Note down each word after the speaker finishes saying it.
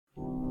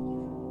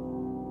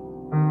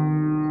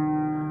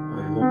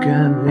Look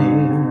at me.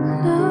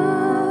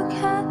 Look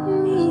at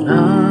me.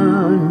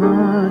 Not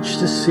much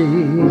to see.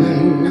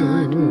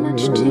 Not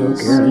much to Look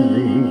see. at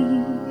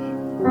me.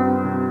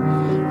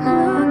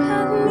 Look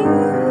at me.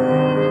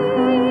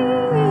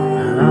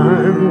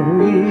 I'm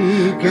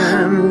weak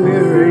and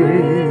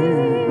weary.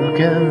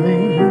 Look at me.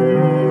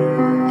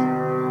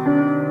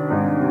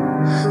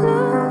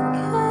 Look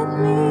at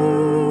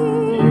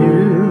me.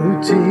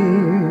 Beauty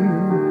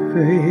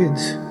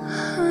fades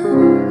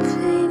I'm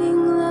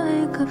fading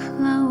like a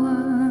flower.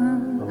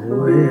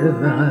 away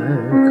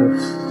like a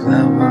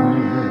flower.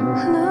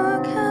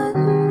 Look at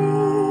me.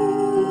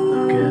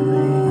 Look at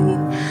me.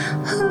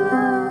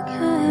 Look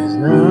at There's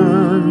me.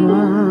 not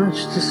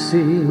much to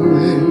see.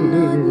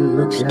 Not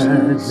Look much at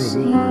to me.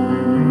 see.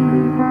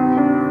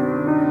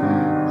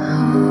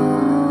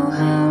 Oh,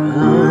 how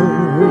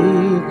I'm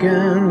weak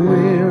and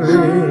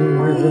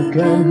weary. Look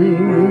at me.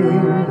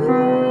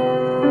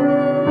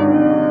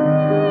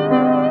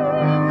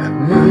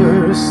 Have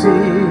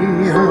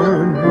mercy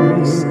on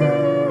me.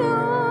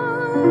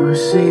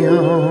 Mercy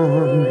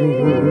on me.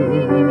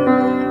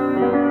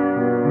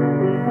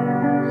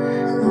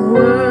 The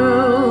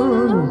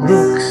world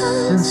looks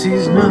and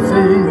sees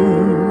nothing.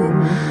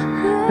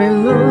 They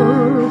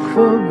look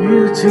for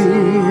beauty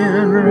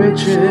and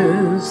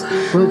riches,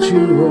 but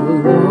you,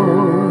 oh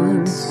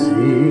Lord,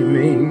 see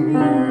me.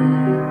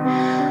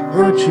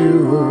 But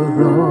you, oh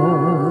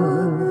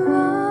Lord,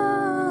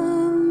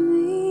 love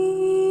me.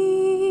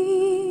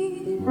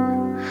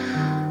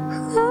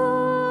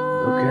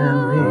 look at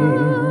me.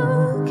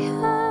 Look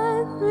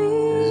at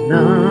me. There's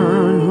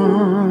not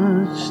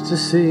much to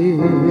see.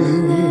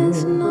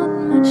 There's not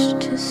much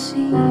to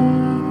see.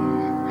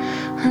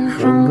 And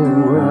From the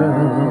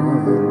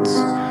world's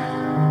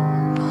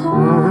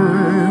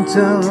point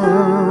of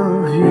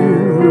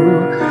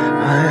view,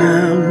 I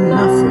am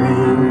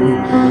nothing.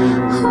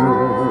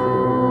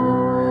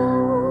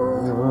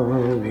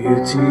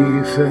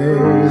 Beauty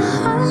fades.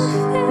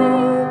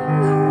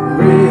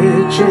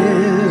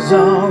 Riches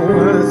are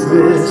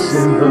worthless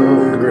in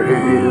the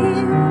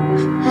grave.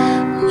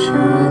 But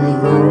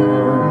you,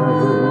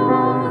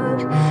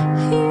 Lord,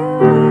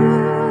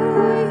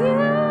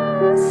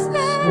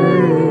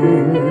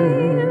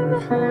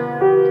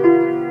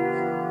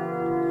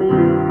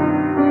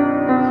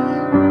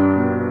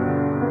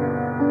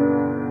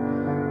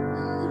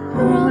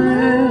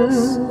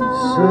 promise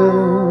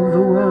of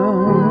the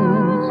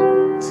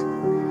world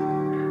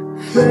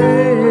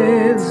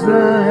fades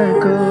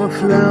like a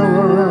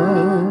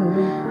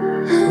flower,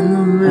 and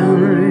the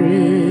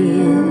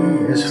memory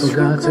is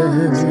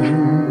forgotten.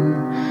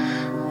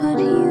 But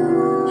you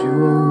You,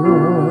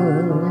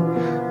 Lord,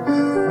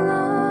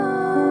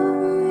 love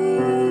me.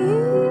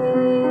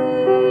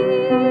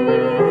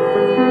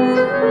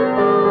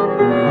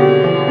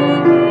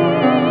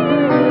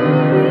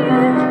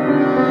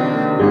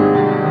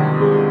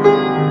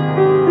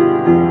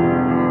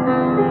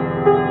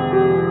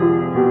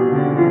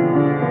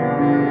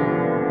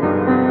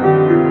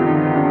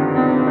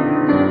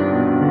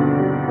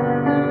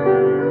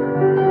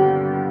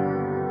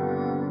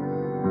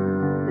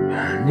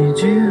 I need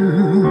you,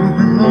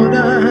 Lord,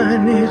 I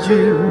need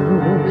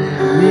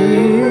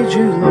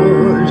you,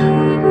 Lord.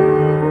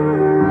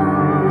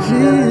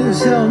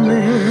 Please help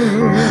me,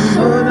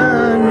 Lord,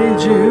 I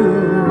need you,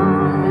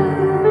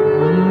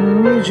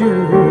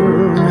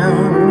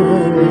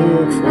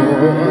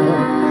 for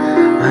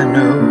I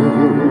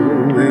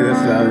know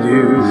without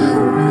you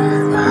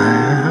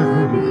I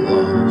am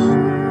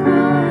lost.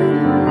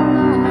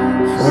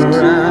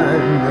 For I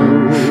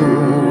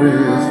know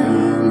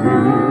without you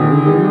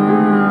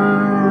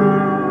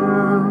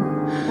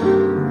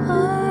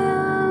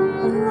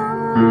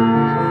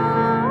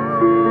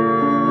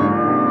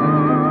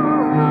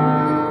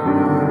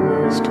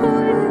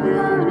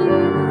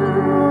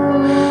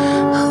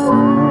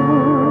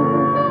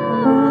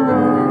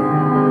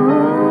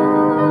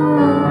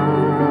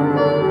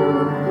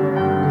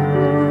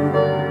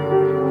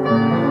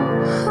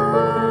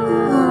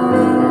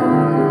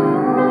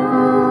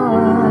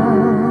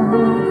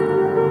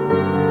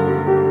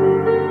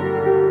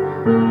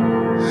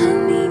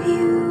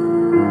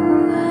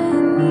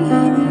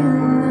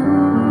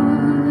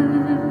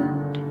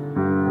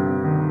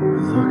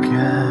Look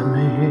at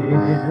me.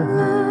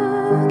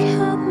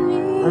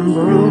 I'm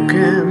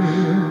broken.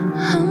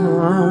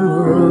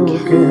 I'm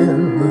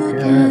broken.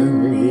 Look at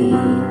me.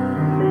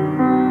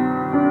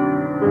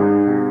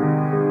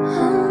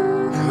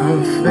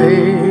 I'm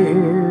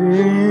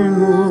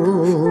fading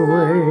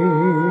away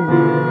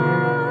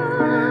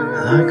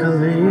like a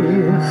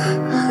leaf.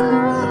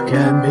 Look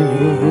at me.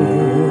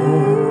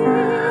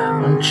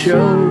 I'm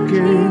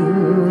choking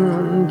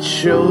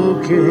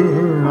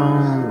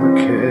on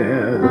the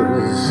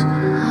cares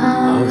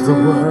of the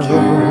world.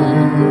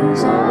 Lord,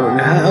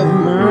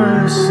 have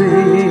mercy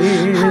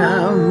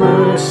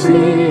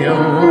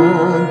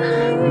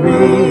on me.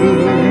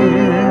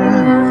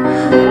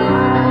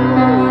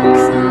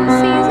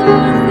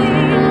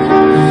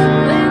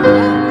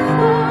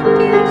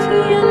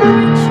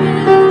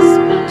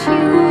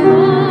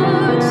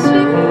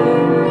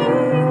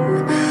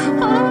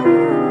 Oh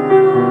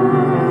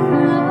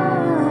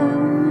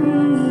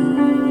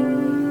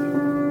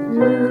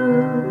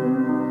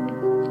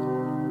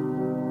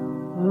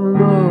Oh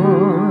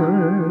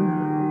Lord,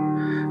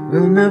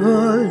 will never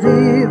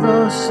leave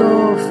us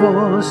or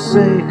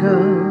forsake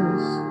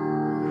us,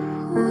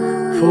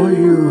 for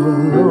you,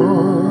 oh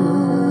Lord,